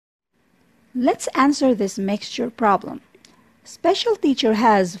Let's answer this mixture problem. Special teacher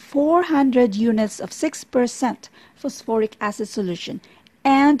has 400 units of 6% phosphoric acid solution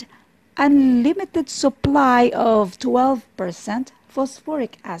and unlimited supply of 12%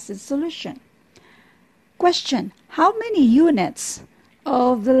 phosphoric acid solution. Question: how many units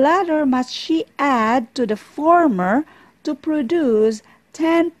of the latter must she add to the former to produce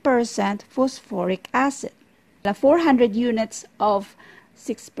 10% phosphoric acid? 400 units of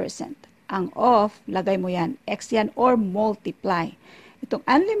 6%. Ang of, lagay mo yan, x yan, or multiply. Itong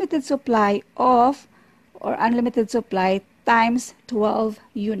unlimited supply of, or unlimited supply times 12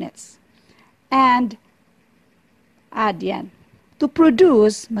 units. And, add yan. To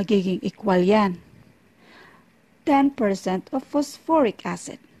produce, magiging equal yan. 10% of phosphoric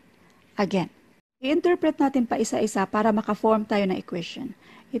acid. Again, i-interpret natin pa isa-isa para maka-form tayo ng equation.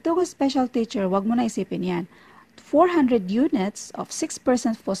 Ito ko special teacher, wag mo na isipin yan. 400 units of 6%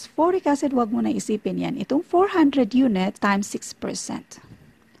 phosphoric acid, wag mo na isipin yan. Itong 400 units times 6%.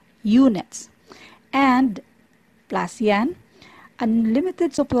 Units. And, plus yan,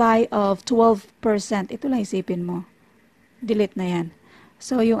 unlimited supply of 12%. Ito lang isipin mo. Delete na yan.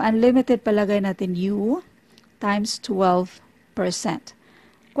 So, yung unlimited palagay natin U times 12%.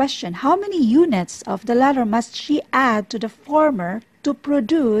 Question: how many units of the latter must she add to the former to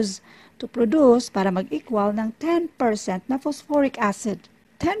produce para mag-equal ng 10% na phosphoric acid?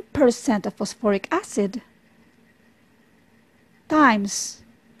 10% of phosphoric acid times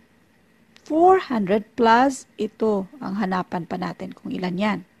 400 plus ito ang hanapan pa natin kung ilan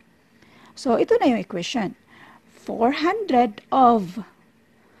yan. So, ito na yung equation. 400 of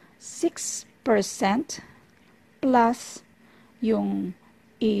 6% plus yung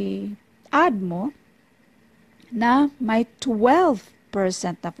i-add mo na may 12%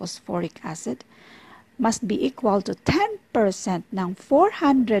 na phosphoric acid must be equal to 10% ng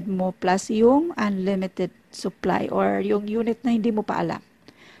 400 mo plus yung unlimited supply or yung unit na hindi mo pa alam.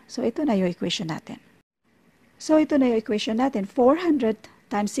 So, ito na yung equation natin. 400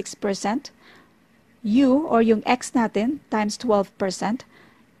 times 6%, U or yung X natin times 12%,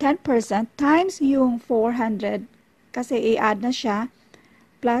 10% times yung 400 kasi i-add na siya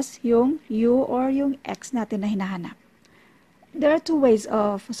plus yung U or yung X natin na hinahanap. There are two ways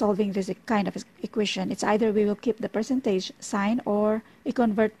of solving this kind of equation. It's either we will keep the percentage sign or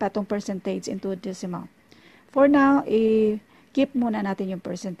i-convert pa tong percentage into a decimal. For now, i-keep muna natin yung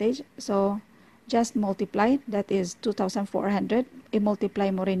percentage. So, just multiply. That is 2,400.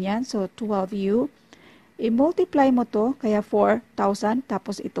 I-multiply mo rin yan. So, 12U. I-multiply mo to, kaya 4,000,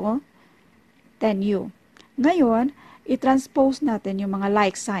 tapos ito, 10U. Ngayon, i-transpose natin yung mga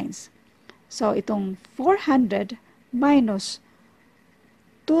like signs. So, itong 400 minus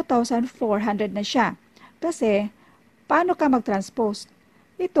 2,400 na siya. Kasi, paano ka mag-transpose?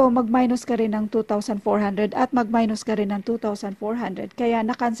 Ito, mag-minus ka rin ng 2,400 at mag-minus ka rin ng 2,400. Kaya,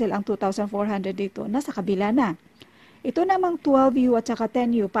 na-cancel ang 2,400 dito. Nasa kabila na. Ito namang 12U at saka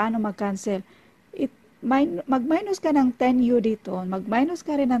 10U, paano mag-cancel? Mag-minus ka ng 10U dito, mag-minus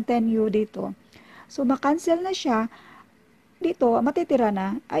ka rin ng 10U dito. So, makancel na siya. Dito, matitira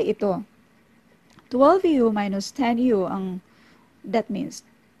na ay ito. 12U minus 10U, that means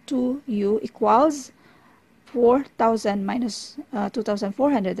 2U equals 4,000 minus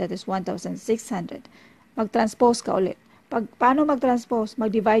 2,400, that is 1,600. Mag-transpose ka ulit. Paano mag-transpose?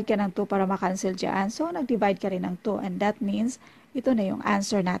 Mag-divide ka ng 2 para makancel dyan. So, nag-divide ka rin ng 2. And that means, ito na yung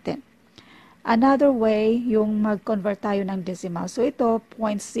answer natin. Another way, yung mag-convert tayo ng decimal. So, ito,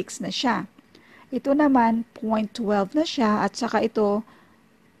 0.6 na siya. Ito naman, 0.12 na siya. At saka ito,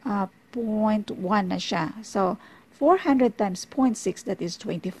 0.1 na siya. So, 400 times 0.6, that is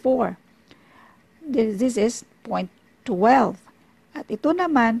 24. This is 0.12. At ito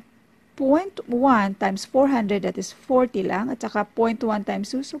naman, 0.1 times 400, that is 40 lang. At saka 0.1 times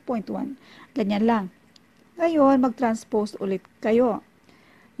 2, so 0.1. Ganyan lang. Ngayon, mag-transpose ulit kayo.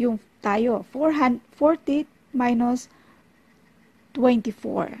 Yung tayo, 40 minus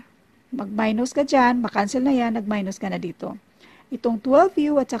 24. Mag-minus ka dyan, makancel na yan, nag-minus ka na dito. Itong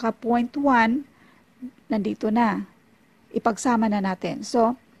 12U at saka 0.1, nandito na. Ipagsama na natin.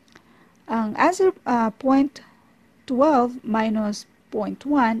 So, ang answer, 0.12 minus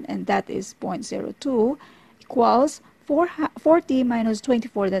 0.1, and that is 0.02, equals 40 minus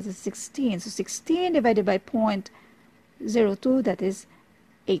 24, that is 16. So, 16 divided by 0.02, that is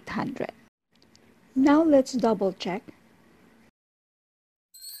 800. Now, let's double check.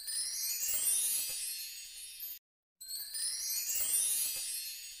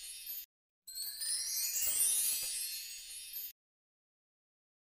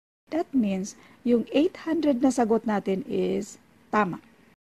 That means, yung 800 na sagot natin is tama.